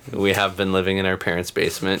like we have been living in our parents'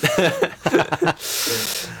 basement.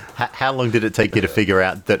 How long did it take you to figure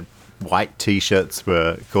out that white t-shirts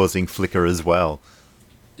were causing flicker as well?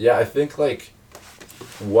 Yeah, I think like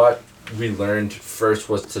what we learned first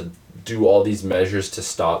was to do all these measures to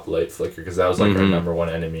stop light flicker, because that was like our number one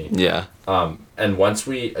enemy. Yeah. And once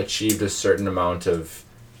we achieved a certain amount of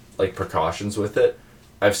like precautions with it,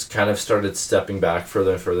 I've kind of started stepping back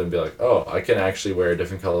further and further and be like, oh, I can actually wear a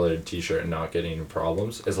different colored t-shirt and not get any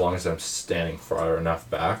problems as long as I'm standing far enough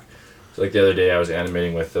back. So like the other day I was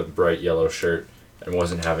animating with a bright yellow shirt and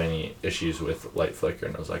wasn't having any issues with light flicker,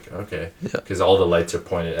 and I was like, okay, because all the lights are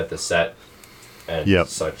pointed at the set and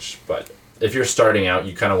such. But if you're starting out,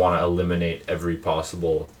 you kind of want to eliminate every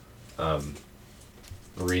possible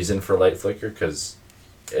reason for light flicker, because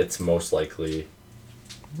it's most likely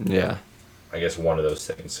I guess one of those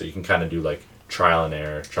things. So you can kind of do like trial and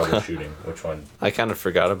error, troubleshooting, which one. I kind of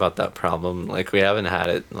forgot about that problem. Like we haven't had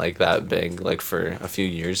it like that big like for a few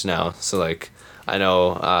years now. So like I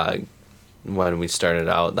know when we started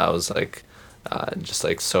out, that was like just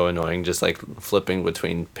like so annoying, just like flipping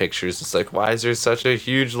between pictures. It's like, why is there such a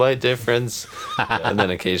huge light difference? And then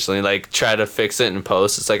occasionally like try to fix it in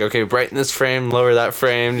post. It's like, okay, brighten this frame, lower that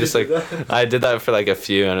frame. Just like I did that for like a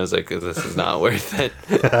few, and I was like, this is not worth it.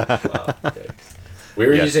 Wow, okay. We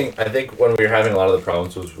were using, I think when we were having a lot of the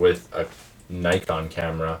problems was with a Nikon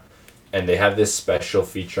camera, and they have this special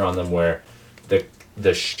feature on them where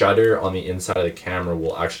the shutter on the inside of the camera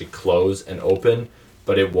will actually close and open,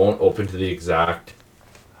 but it won't open to the exact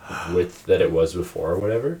width that it was before or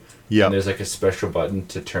whatever. Yeah. And there's like a special button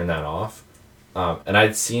to turn that off. And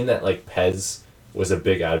I'd seen that like Pez was a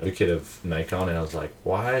big advocate of Nikon, and I was like,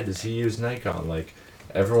 why does he use Nikon? Like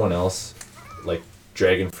everyone else, like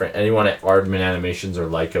Dragonframe, anyone at Aardman Animations or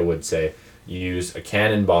Leica would say you use a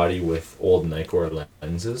Canon body with old Nikkor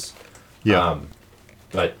lenses. Yeah.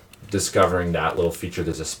 But discovering that little feature,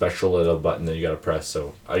 there's a special little button that you gotta press.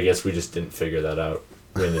 So I guess we just didn't figure that out.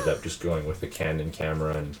 We ended up just going with the Canon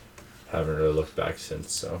camera and haven't really looked back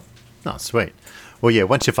since. So. Oh, sweet. Well, yeah.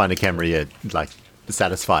 Once you find a camera you're like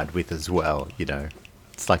satisfied with as well, you know,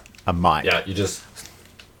 it's like a mic. Yeah.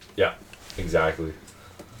 Yeah. Exactly.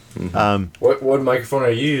 Mm-hmm. What microphone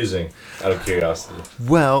are you using, out of curiosity?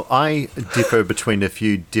 Well, I differ between a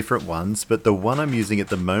few different ones, but the one I'm using at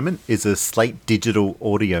the moment is a Slate digital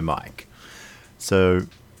audio mic. So,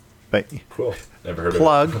 cool. Never heard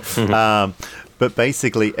plug. of it. But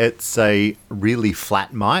basically, it's a really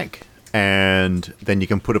flat mic, and then you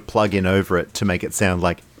can put a plug in over it to make it sound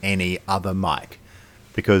like any other mic,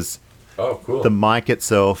 because cool. The mic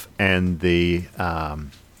itself and the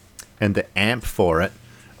amp for it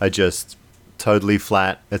are just totally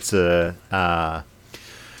flat. It's a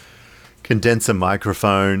condenser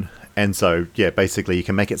microphone, and so yeah, basically you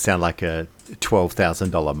can make it sound like a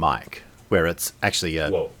 $12,000 mic, where it's actually a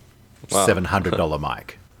 $700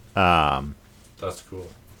 mic. That's cool.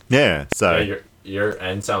 Yeah, so yeah, your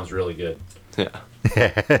end sounds really good. Yeah.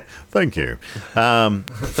 Thank you. Plus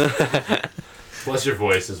your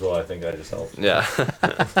voice as well. I think that just helped. Yeah.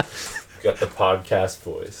 Got the podcast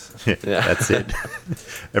voice. Yeah, that's it.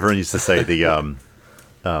 Everyone used to say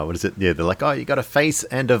what is it? Yeah, they're like, oh, you got a face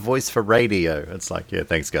and a voice for radio. It's like, yeah,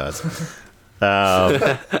 thanks, guys. Is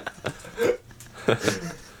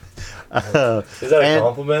that a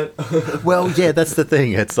compliment? Well, yeah, that's the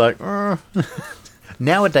thing. It's like,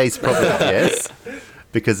 nowadays probably yes,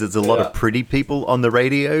 because there's a lot of pretty people on the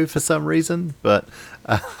radio for some reason, but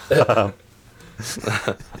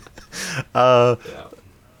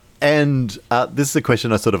and this is a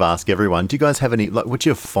question I sort of ask everyone. Do you guys have any, like, what's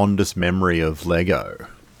your fondest memory of Lego?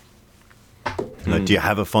 Like, do you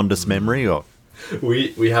have a fondest memory? Or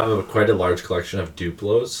we have quite a large collection of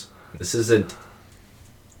Duplos. This isn't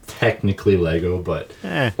technically Lego, but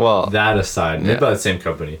well, that aside, made by the same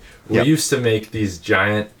company. We used to make these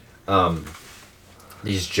giant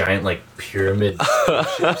like pyramid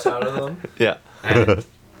ships out of them. Yeah. And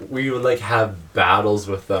we would like have battles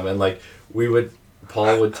with them, and like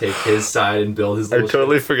Paul would take his side and build his little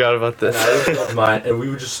ship, forgot about this. and I would build mine, and we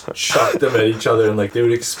would just chuck them at each other, and like they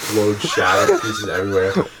would explode, shatter pieces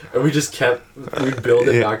everywhere. And we just we'd build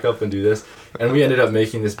it back up and do this, and we ended up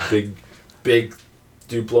making this big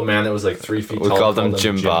Duplo man that was like 3 feet We tall. called him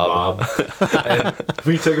Jim Bob. And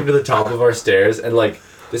we took him to the top of our stairs, and like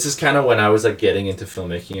this is kind of when I was like getting into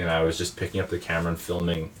filmmaking, and I was just picking up the camera and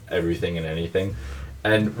filming everything and anything.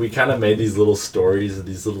 And we kind of made these little stories,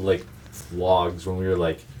 these little like vlogs when we were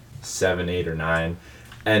like 7, 8, or 9,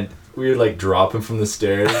 and we would like drop him from the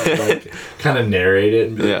stairs, like kind of narrate it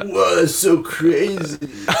and be like, "Whoa, that's so crazy!"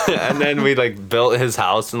 And then we like built his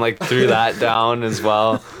house and like threw that down as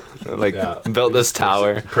well. Like built this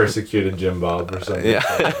tower. Persecuted Jim Bob or something.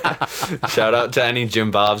 Yeah. Shout out to any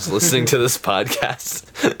Jim Bobs listening to this podcast.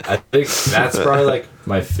 I think that's probably like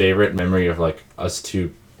my favorite memory of like us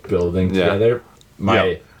two building together.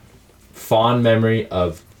 My fond memory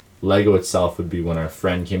of Lego itself would be when our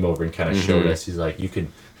friend came over and kind of showed us. He's like, you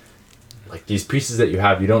can, like these pieces that you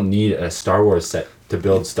have, you don't need a Star Wars set to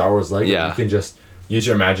build Star Wars Lego. Yeah. You can just use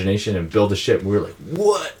your imagination and build a ship. And we were like,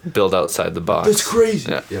 what? Build outside the box. That's crazy.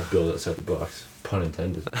 Yeah, build outside the box. Pun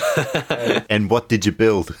intended. And what did you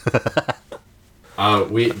build?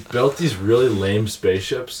 We built these really lame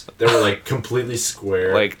spaceships. They were like completely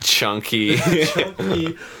square. Like chunky.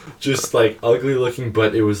 Chunky, just like ugly looking,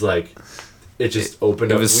 but it was like, it just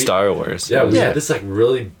opened up. It was Star Wars. Yeah, we had this like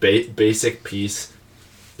really basic piece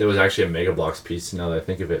that was actually a Mega Bloks piece now that I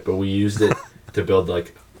think of it, but we used it to build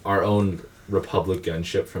like our own Republic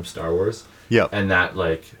gunship from Star Wars. Yeah. And that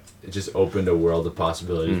like, it just opened a world of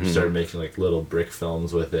possibilities. We started making like little brick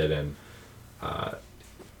films with it, and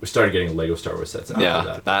we started getting Lego Star Wars sets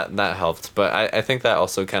after that. That helped, but I think that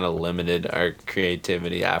also kind of limited our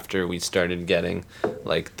creativity after we started getting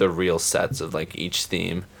like the real sets of like each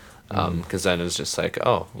theme, because then it was just like,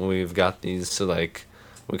 oh, we've got these, so like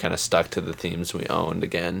we kind of stuck to the themes we owned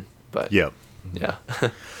again. But yeah.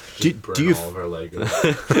 Do you all of our Lego?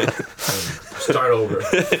 Start over.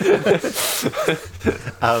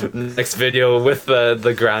 Next video with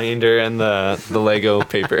the grinder and the Lego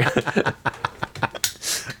paper.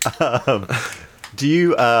 Do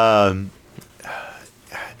you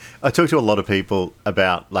I talk to a lot of people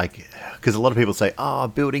about like, because a lot of people say,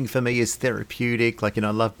 building for me is therapeutic, like,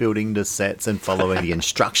 I love building the sets and following the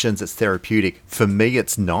instructions, it's therapeutic. For me,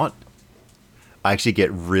 it's not. I actually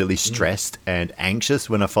get really stressed and anxious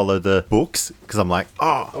when I follow the books, because I'm like,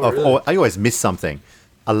 really? I always miss something.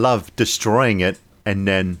 I love destroying it and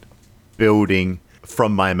then building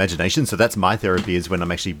from my imagination. So that's my therapy, is when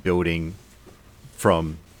I'm actually building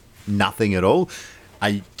from nothing at all.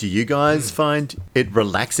 Do you guys find it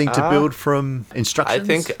relaxing to build from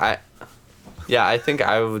instructions? I think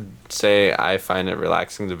I would say I find it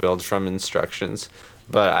relaxing to build from instructions,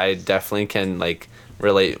 but I definitely can like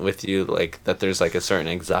relate with you, like that there's like a certain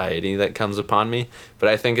anxiety that comes upon me, but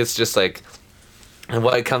I think it's just like, and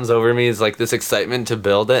what comes over me is like this excitement to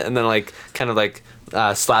build it, and then like kind of like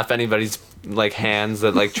slap anybody's like hands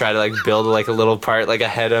that like try to like build like a little part like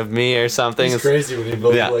ahead of me or something. It's crazy when you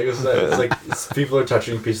build Lego set. It's like people are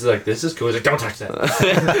touching pieces like, this is cool. It's like, don't touch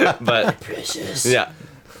that. But precious. Yeah,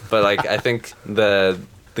 but like I think the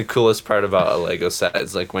coolest part about a Lego set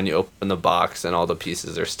is like when you open the box and all the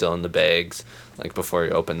pieces are still in the bags, like before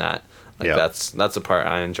you open that. Like that's the part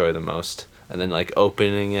I enjoy the most. And then like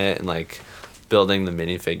opening it and like building the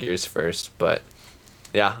minifigures first. But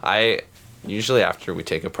yeah, I usually after we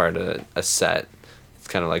take apart a set, it's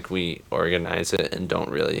kind of like we organize it and don't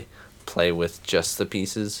really play with just the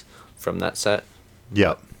pieces from that set.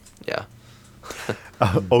 Yeah. Yeah.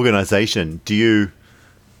 Organization. Do you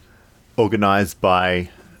organize by...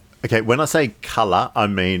 Okay, when I say color, I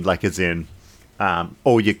mean like as in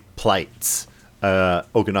all your plates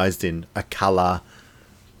organized in a color,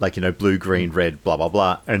 like, blue, green, red, blah, blah,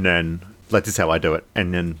 blah. And then, like, this is how I do it.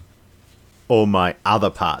 And then all my other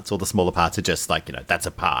parts, all the smaller parts are just like, that's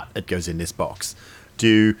a part. It goes in this box.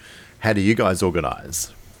 How do you guys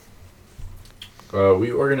organize?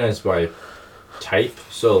 We organize by type.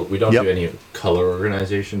 So we don't do any color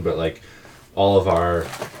organization, but like all of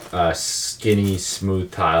our skinny,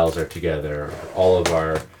 smooth tiles are together. All of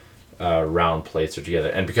our round plates are together.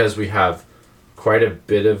 And because we have quite a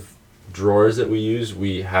bit of drawers that we use,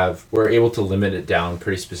 we're able to limit it down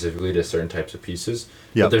pretty specifically to certain types of pieces.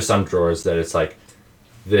 But there's some drawers that it's like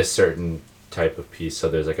this certain type of piece. So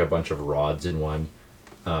there's like a bunch of rods in one,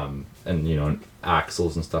 and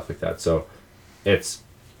axles and stuff like that. So it's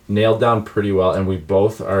nailed down pretty well, and we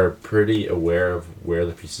both are pretty aware of where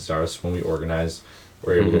the pieces are. So when we organize,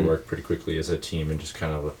 we're able to work pretty quickly as a team and just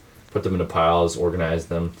kind of put them into piles, organize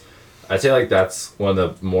them. I'd say like that's one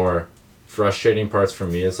of the more frustrating parts for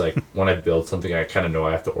me, is like when I build something, I kind of know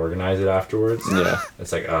I have to organize it afterwards. Yeah.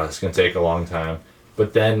 It's like, it's going to take a long time.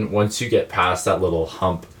 But then once you get past that little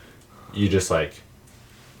hump, you just like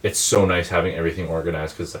it's so nice having everything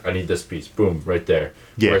organized because like, I need this piece, boom, right there.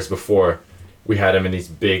 Yeah. Whereas before, we had them in these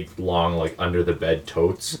big, long, like under the bed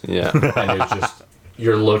totes. Yeah. And it was just,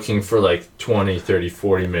 you're looking for like 20, 30,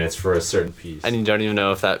 40 minutes for a certain piece. And you don't even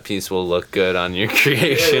know if that piece will look good on your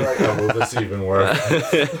creation. Yeah, like, oh, will this even work?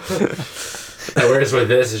 And whereas with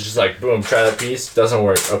this, it's just like, boom, try that piece, doesn't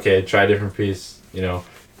work. Okay, try a different piece, you know.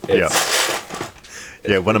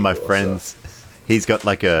 Yeah, one of my cool, friends, he's got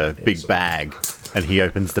like a big bag, and he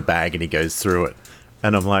opens the bag and he goes through it,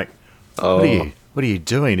 and I'm like, what are you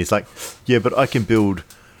doing? He's like, yeah, but I can build,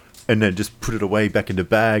 and then just put it away back in the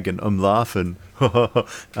bag, and I'm laughing, and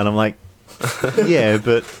I'm like, yeah,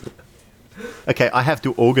 but okay, I have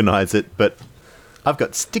to organize it, but I've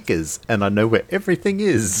got stickers and I know where everything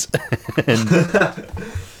is. And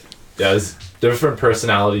Yeah, there's different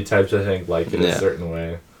personality types, I think, like in a certain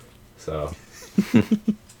way. So,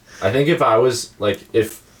 I think if I was, like,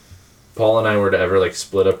 if Paul and I were to ever, like,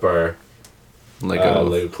 split up our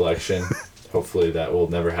Lego collection, hopefully that will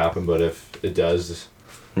never happen, but if it does,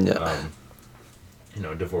 you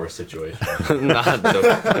know, divorce situation. Can't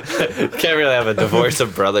really have a divorce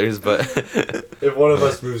of brothers, but If one of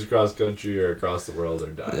us moves across country or across the world or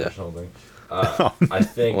dies or something, I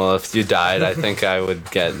think... well, if you died, I think I would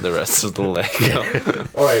get the rest of the Lego.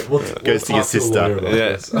 All right, we'll Go see your talk to a sister. lawyer about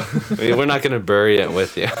this. We're not gonna bury it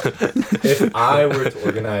with you. If I were to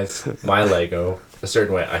organize my Lego a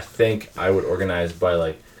certain way, I think I would organize by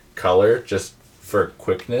like color, just for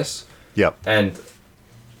quickness. yep. And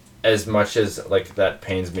as much as like that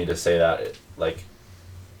pains me to say that, like,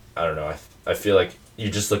 I don't know, I feel like you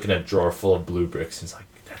just look in a drawer full of blue bricks and it's like,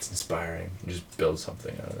 that's inspiring. You just build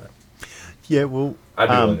something out of that. Yeah, well, I'd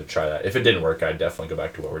be willing to try that. If it didn't work, I'd definitely go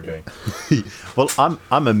back to what we're doing. well,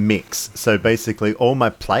 I'm a mix. So basically, all my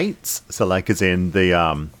plates, so like as in the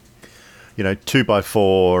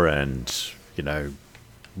 2x4 and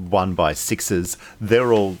 1x6s,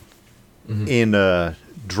 they're all in a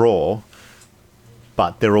drawer,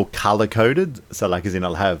 but they're all color coded. So like as in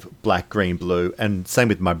I'll have black, green, blue, and same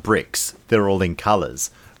with my bricks. They're all in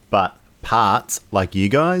colors, but parts like you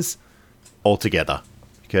guys all together,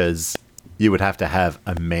 because you would have to have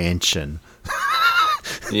a mansion.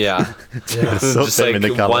 Yeah. Sort Just them like in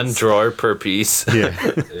the colours. one drawer per piece.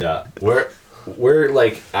 Yeah. Yeah, we're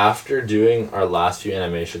like, after doing our last few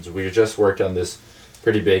animations, we just worked on this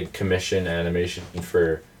pretty big commission animation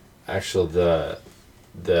for actual the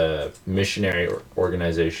missionary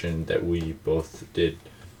organization that we both did.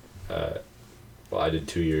 Well, I did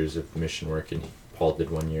 2 years of mission work and Paul did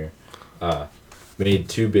 1 year.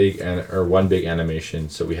 Made one big animation,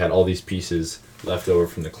 so we had all these pieces left over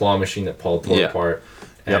from the claw machine that Paul tore apart.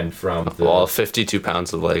 And from the all 52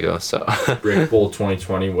 pounds of Lego, so Brick Bowl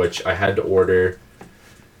 2020, which I had to order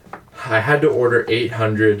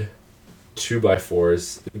 800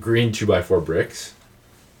 2x4s, green 2x4 bricks.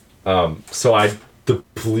 So I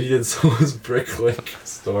depleted someone's bricklink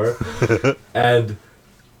store. And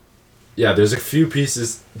yeah, there's a few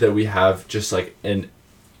pieces that we have just like an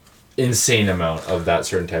insane amount of that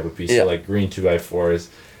certain type of piece. So like green 2x4s.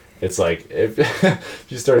 It's like, if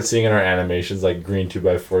you start seeing in our animations, like green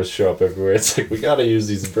 2x4s show up everywhere, it's like, we gotta use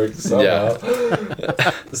these bricks somehow.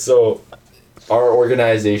 So, our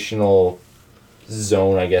organizational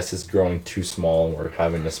zone, I guess, is growing too small, and we're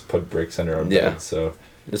having to put bricks under our bed, so...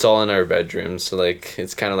 It's all in our bedroom, so like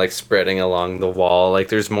it's kind of like spreading along the wall. Like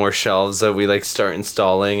there's more shelves that we like start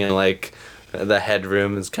installing, and like the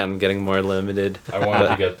headroom is kind of getting more limited. I wanted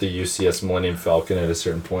to get the UCS Millennium Falcon at a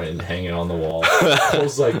certain point and hang it on the wall. I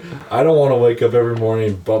was like, I don't want to wake up every morning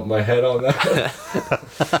and bump my head on that.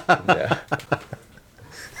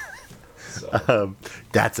 So.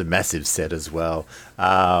 That's a massive set as well.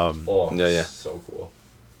 So cool.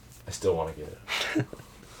 I still want to get it.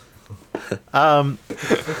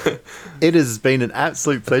 It has been an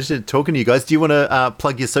absolute pleasure talking to you guys. Do you want to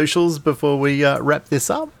plug your socials before we wrap this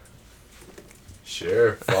up?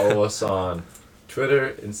 Sure. Follow us on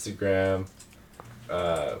Twitter, Instagram.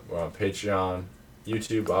 We're on Patreon,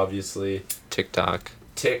 YouTube, obviously. TikTok.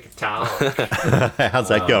 How's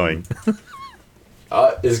that going?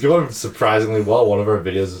 It's going surprisingly well. One of our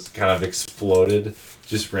videos has kind of exploded.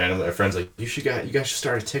 Just randomly, our friend's like, you guys should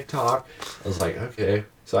start a TikTok. I was like, okay.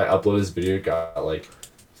 So I uploaded this video, got like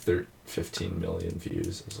 15 million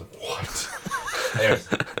views. I was like, what? Anyways,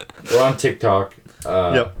 we're on TikTok.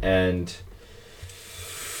 And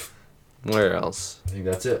where else? I think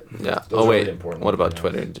that's it. Yeah. Those are wait. really important What about ones.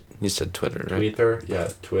 Twitter? You said Twitter, right? Twitter. Yeah,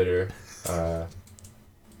 Twitter.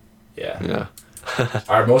 Yeah.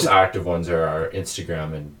 Our most active ones are our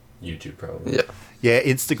Instagram and YouTube, probably. Yeah. Yeah,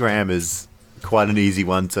 Instagram is quite an easy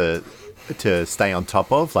one to stay on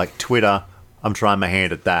top of. Like Twitter, I'm trying my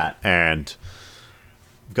hand at that, and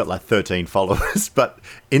I've got like 13 followers. But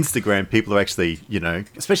Instagram, people are actually,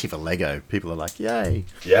 especially for Lego, people are like, yay.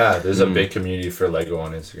 Yeah, there's a big community for Lego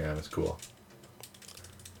on Instagram. It's cool.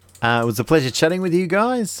 It was a pleasure chatting with you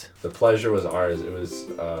guys. The pleasure was ours. It was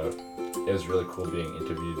really cool being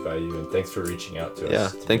interviewed by you, and thanks for reaching out to us. Yeah,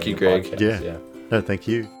 thank you, Greg. Yeah. No, thank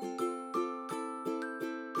you.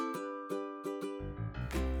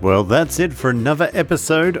 Well, that's it for another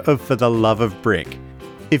episode of For the Love of Brick.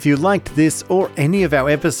 If you liked this or any of our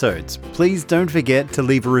episodes, please don't forget to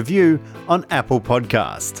leave a review on Apple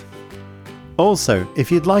Podcast. Also,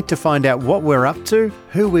 if you'd like to find out what we're up to,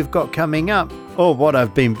 who we've got coming up, or what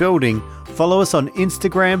I've been building, follow us on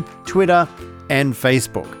Instagram, Twitter, and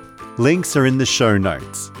Facebook. Links are in the show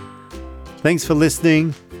notes. Thanks for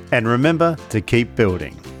listening, and remember to keep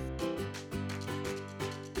building.